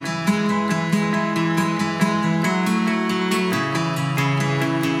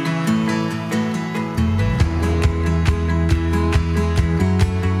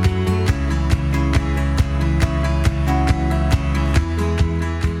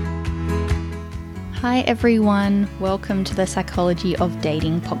Hi everyone, welcome to the Psychology of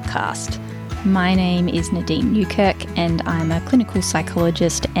Dating podcast. My name is Nadine Newkirk and I'm a clinical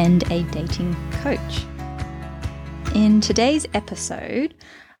psychologist and a dating coach. In today's episode,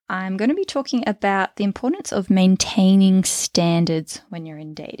 I'm going to be talking about the importance of maintaining standards when you're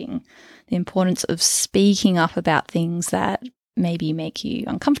in dating, the importance of speaking up about things that maybe make you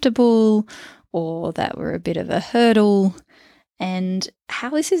uncomfortable or that were a bit of a hurdle, and how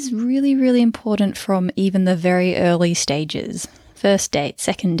this is really, really important from even the very early stages, first date,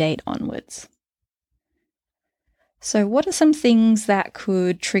 second date onwards. So what are some things that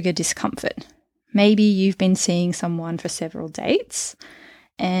could trigger discomfort? Maybe you've been seeing someone for several dates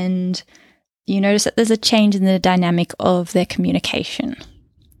and you notice that there's a change in the dynamic of their communication.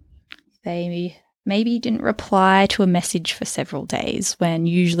 They maybe didn't reply to a message for several days when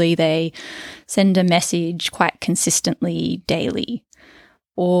usually they send a message quite consistently daily.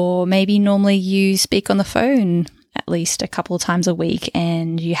 Or maybe normally you speak on the phone at least a couple of times a week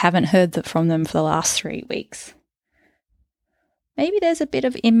and you haven't heard from them for the last 3 weeks. Maybe there's a bit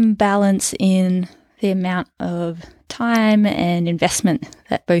of imbalance in the amount of time and investment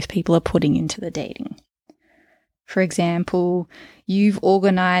that both people are putting into the dating. For example, you've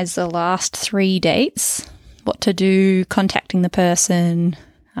organised the last 3 dates, what to do, contacting the person,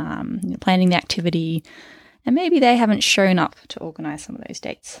 planning the activity, and maybe they haven't shown up to organise some of those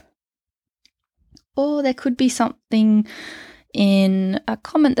dates. Or there could be something in a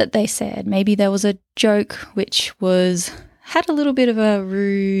comment that they said. Maybe there was a joke which had a little bit of a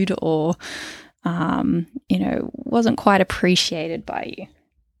rude or, wasn't quite appreciated by you.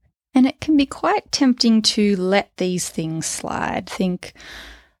 And it can be quite tempting to let these things slide. Think,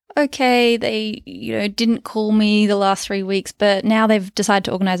 okay, they, didn't call me the last 3 weeks, but now they've decided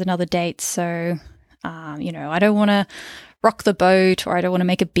to organise another date. So, I don't want to rock the boat or I don't want to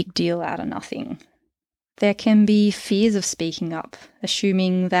make a big deal out of nothing. There can be fears of speaking up,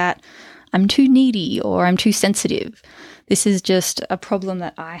 assuming that I'm too needy or I'm too sensitive. This is just a problem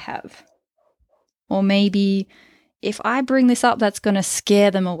that I have. Or maybe if I bring this up, that's going to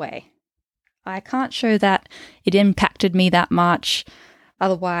scare them away. I can't show that it impacted me that much.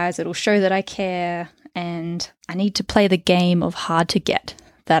 Otherwise, it'll show that I care and I need to play the game of hard to get,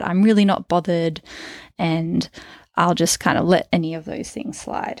 that I'm really not bothered and I'll just kind of let any of those things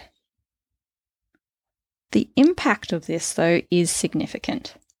slide. The impact of this, though, is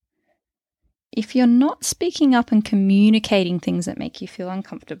significant. If you're not speaking up and communicating things that make you feel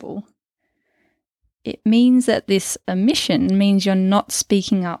uncomfortable, it means that this omission means you're not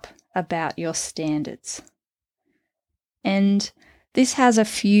speaking up about your standards. And this has a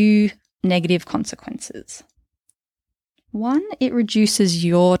few negative consequences. One, it reduces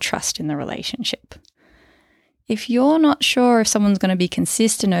your trust in the relationship. If you're not sure if someone's going to be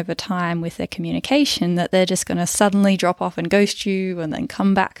consistent over time with their communication, that they're just going to suddenly drop off and ghost you and then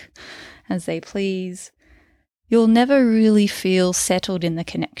come back as they please, you'll never really feel settled in the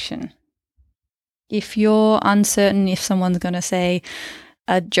connection. If you're uncertain if someone's going to say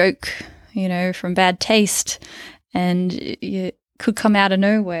a joke, from bad taste and it could come out of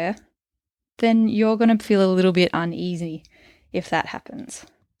nowhere, then you're going to feel a little bit uneasy if that happens.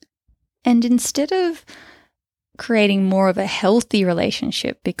 And instead of creating more of a healthy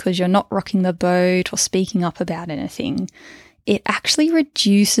relationship because you're not rocking the boat or speaking up about anything, it actually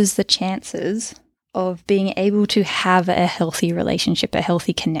reduces the chances of being able to have a healthy relationship, a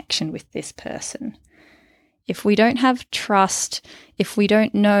healthy connection with this person. If we don't have trust, if we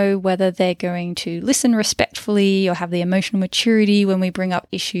don't know whether they're going to listen respectfully or have the emotional maturity when we bring up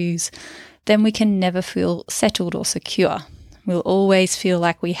issues, then we can never feel settled or secure. We'll always feel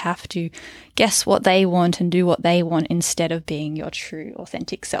like we have to guess what they want and do what they want instead of being your true,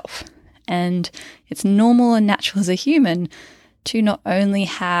 authentic self. And it's normal and natural as a human to not only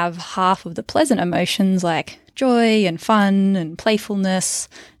have half of the pleasant emotions like joy and fun and playfulness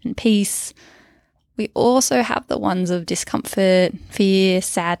and peace, we also have the ones of discomfort, fear,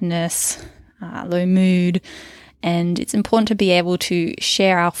 sadness, low mood, and it's important to be able to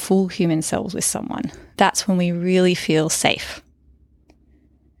share our full human selves with someone. That's when we really feel safe.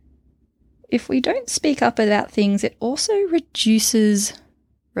 If we don't speak up about things, it also reduces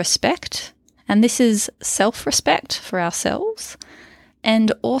respect, and this is self-respect for ourselves,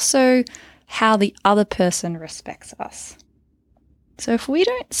 and also how the other person respects us. So if we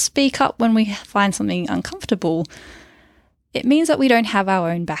don't speak up when we find something uncomfortable, it means that we don't have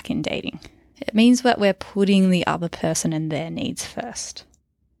our own back in dating. It means that we're putting the other person and their needs first.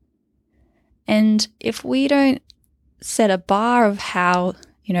 And if we don't set a bar of how,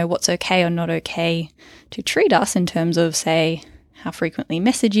 what's okay or not okay to treat us in terms of, say, how frequently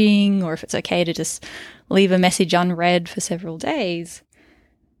messaging, or if it's okay to just leave a message unread for several days,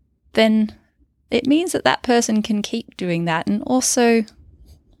 then it means that that person can keep doing that. And also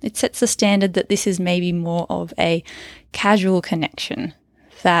it sets the standard that this is maybe more of a casual connection,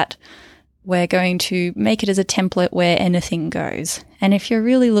 that we're going to make it as a template where anything goes. And if you're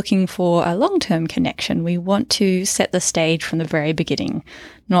really looking for a long-term connection, we want to set the stage from the very beginning,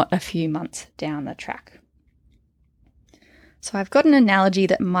 not a few months down the track. So I've got an analogy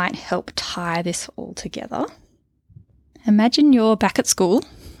that might help tie this all together. Imagine you're back at school,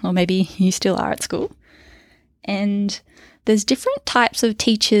 or maybe you still are at school, and there's different types of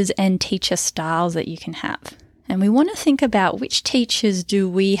teachers and teacher styles that you can have. And we want to think about which teachers do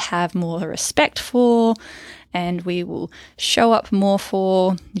we have more respect for and we will show up more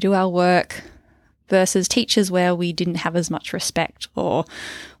for, do our work, versus teachers where we didn't have as much respect, or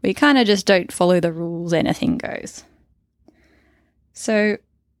we kind of just don't follow the rules, anything goes. So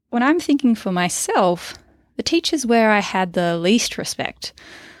when I'm thinking for myself, the teachers where I had the least respect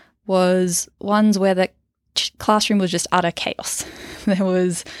was ones where the classroom was just utter chaos. There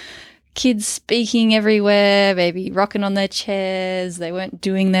was kids speaking everywhere, maybe rocking on their chairs, they weren't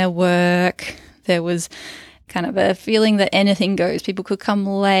doing their work. There was kind of a feeling that anything goes. People could come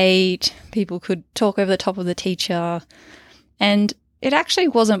late, people could talk over the top of the teacher. And it actually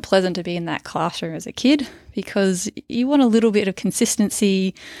wasn't pleasant to be in that classroom as a kid, because you want a little bit of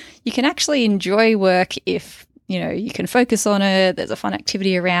consistency. You can actually enjoy work if, you can focus on it, there's a fun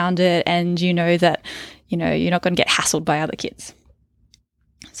activity around it, and you know that, you're not going to get hassled by other kids.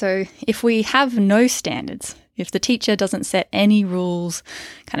 So if we have no standards, if the teacher doesn't set any rules,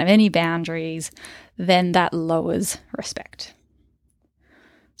 kind of any boundaries, then that lowers respect.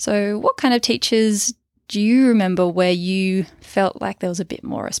 So what kind of teachers do you remember where you felt like there was a bit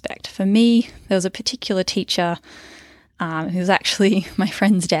more respect? For me, there was a particular teacher who was actually my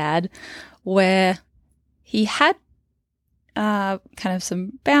friend's dad, where he had kind of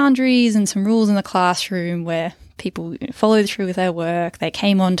some boundaries and some rules in the classroom where people followed through with their work, they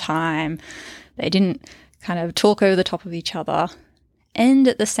came on time, they didn't kind of talk over the top of each other. And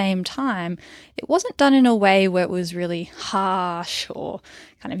at the same time, it wasn't done in a way where it was really harsh or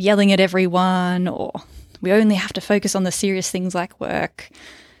kind of yelling at everyone, or we only have to focus on the serious things like work.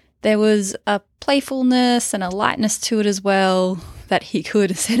 There was a playfulness and a lightness to it as well, that he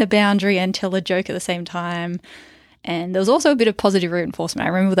could set a boundary and tell a joke at the same time. And there was also a bit of positive reinforcement.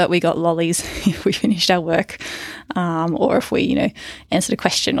 I remember that we got lollies if we finished our work, or if we, answered a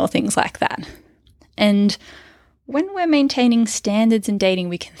question or things like that. And when we're maintaining standards in dating,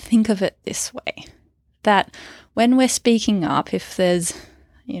 we can think of it this way, that when we're speaking up, if there's,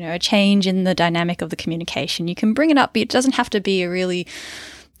 a change in the dynamic of the communication, you can bring it up, but it doesn't have to be a really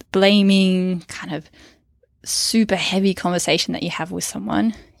blaming, kind of super heavy conversation that you have with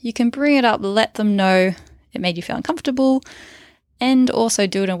someone. You can bring it up, let them know it made you feel uncomfortable, and also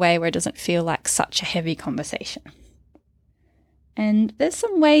do it in a way where it doesn't feel like such a heavy conversation. And there's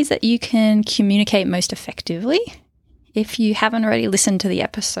some ways that you can communicate most effectively. If you haven't already listened to the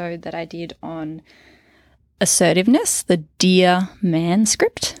episode that I did on assertiveness, the Dear Man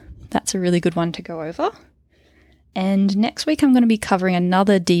script, that's a really good one to go over. And next week I'm going to be covering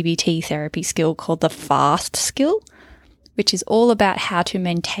another DBT therapy skill called the FAST skill, which is all about how to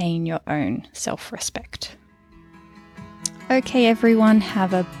maintain your own self-respect. Okay, everyone,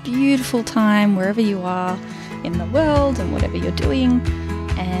 have a beautiful time wherever you are in the world and whatever you're doing,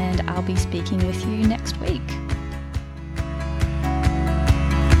 and I'll be speaking with you next week.